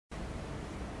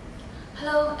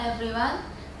Hello everyone,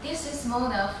 this is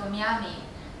Mona from YARMEE.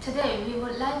 Today we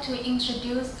would like to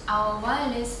introduce our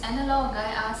wireless analog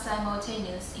IR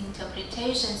simultaneous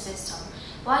interpretation system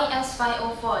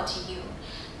YS504 to you.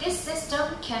 This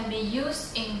system can be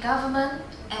used in government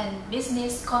and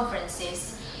business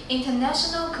conferences,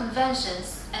 international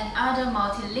conventions, and other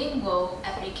multilingual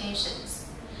applications.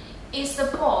 It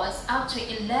supports up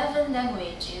to 11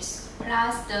 languages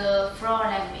plus the floor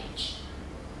language.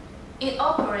 It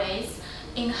operates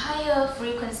in higher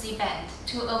frequency band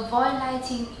to avoid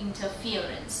lighting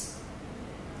interference.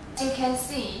 As you can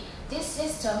see, this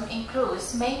system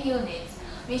includes main unit,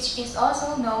 which is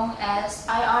also known as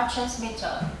IR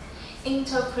transmitter,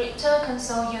 interpreter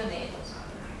console unit,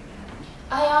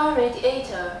 IR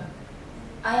radiator,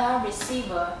 IR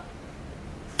receiver,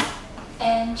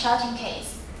 and charging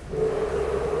case.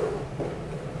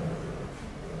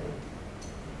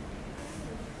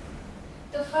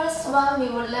 The first one we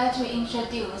would like to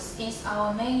introduce is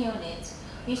our main unit,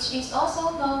 which is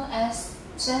also known as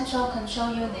central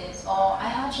control unit or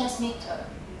IR transmitter.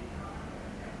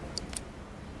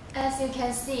 As you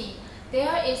can see,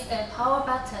 there is a power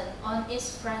button on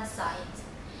its front side,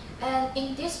 and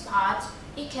in this part,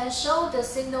 it can show the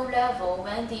signal level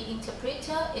when the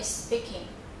interpreter is speaking.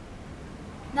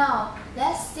 Now,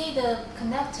 let's see the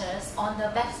connectors on the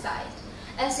back side.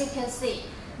 As you can see,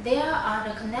 there are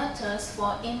the connectors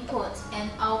for input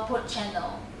and output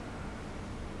channel.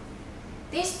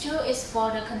 This two is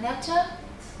for the connector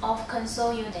of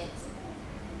console unit.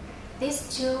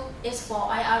 This two is for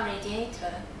IR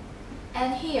radiator.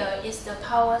 And here is the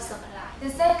power supply. The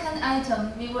second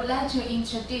item we would like to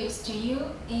introduce to you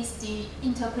is the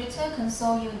interpreter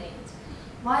console unit,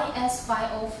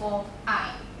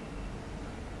 YS504I.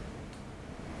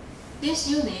 This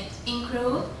unit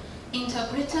includes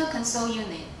interpreter console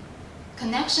unit,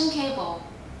 connection cable,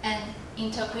 and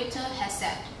interpreter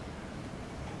headset.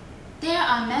 There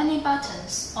are many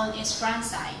buttons on its front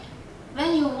side.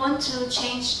 When you want to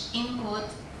change input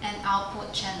and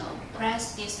output channel,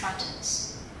 press these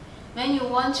buttons. When you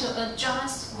want to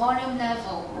adjust volume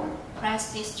level,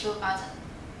 press these two buttons.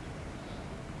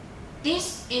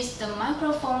 This is the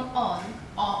microphone on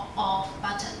or off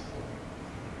button.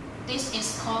 This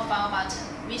is call file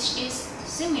button, which is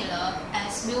similar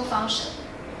as mute function.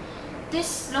 This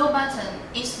slow button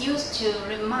is used to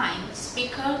remind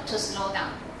speaker to slow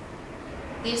down.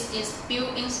 This is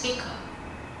built-in speaker,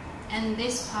 and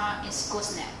this part is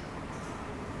gooseneck.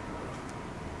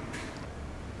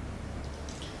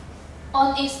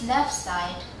 On its left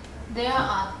side, there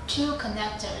are two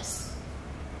connectors,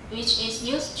 which is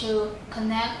used to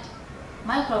connect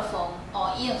microphone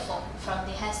or earphone from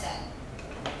the headset.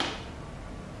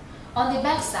 On the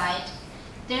back side,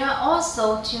 there are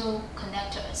also two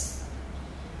connectors,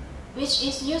 which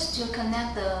is used to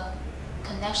connect the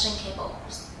connection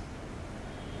cables.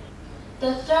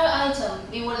 The third item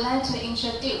we would like to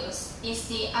introduce is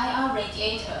the IR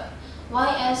radiator,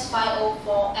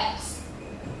 YS504X.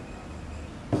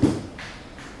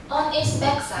 On its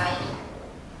back side,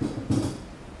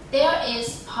 there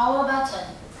is power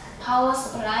button, power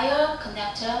supplier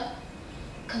connector,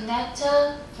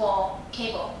 connector for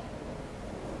cable.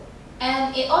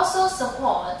 And it also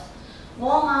supports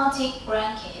wall-mounted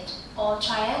bracket or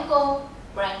triangle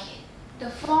bracket.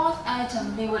 The fourth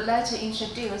item we would like to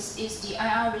introduce is the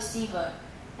IR receiver.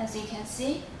 As you can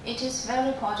see, it is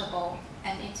very portable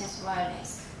and it is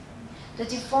wireless. The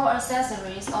default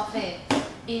accessories of it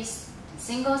is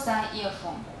single-side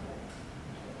earphone.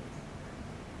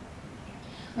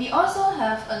 We also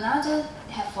have another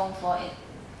headphone for it,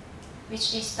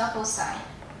 which is double-side.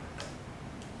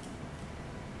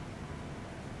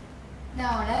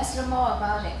 Now let's learn more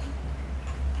about it.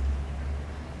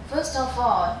 First of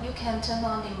all, you can turn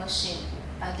on the machine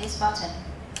by this button.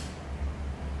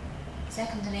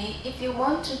 Secondly, if you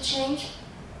want to change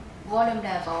volume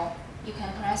level, you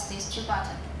can press these two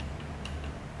buttons.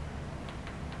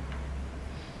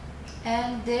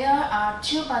 And there are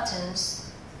two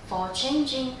buttons for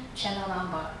changing channel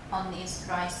number on its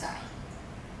right side.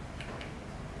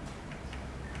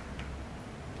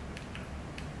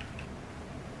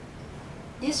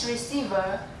 This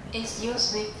receiver is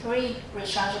used with 3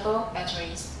 rechargeable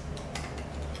batteries.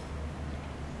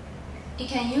 It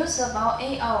can use about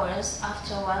 8 hours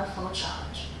after one full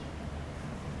charge.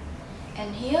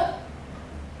 And here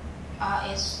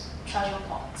are its charging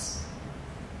ports.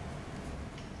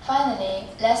 Finally,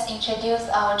 let's introduce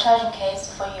our charging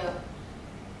case for you.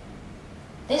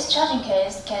 This charging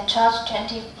case can charge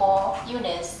 24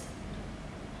 units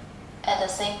at the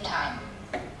same time.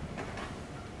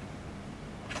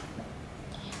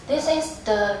 This is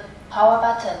the power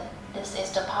button This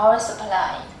is the power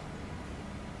supply.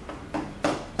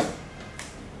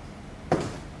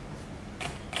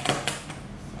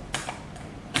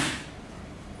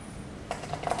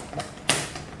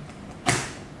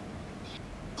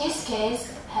 This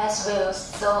case has wheels,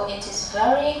 so it is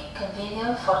very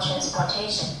convenient for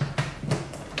transportation.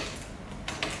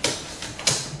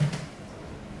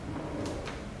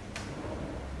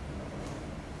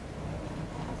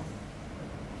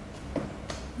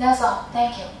 That's all.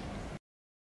 Thank you.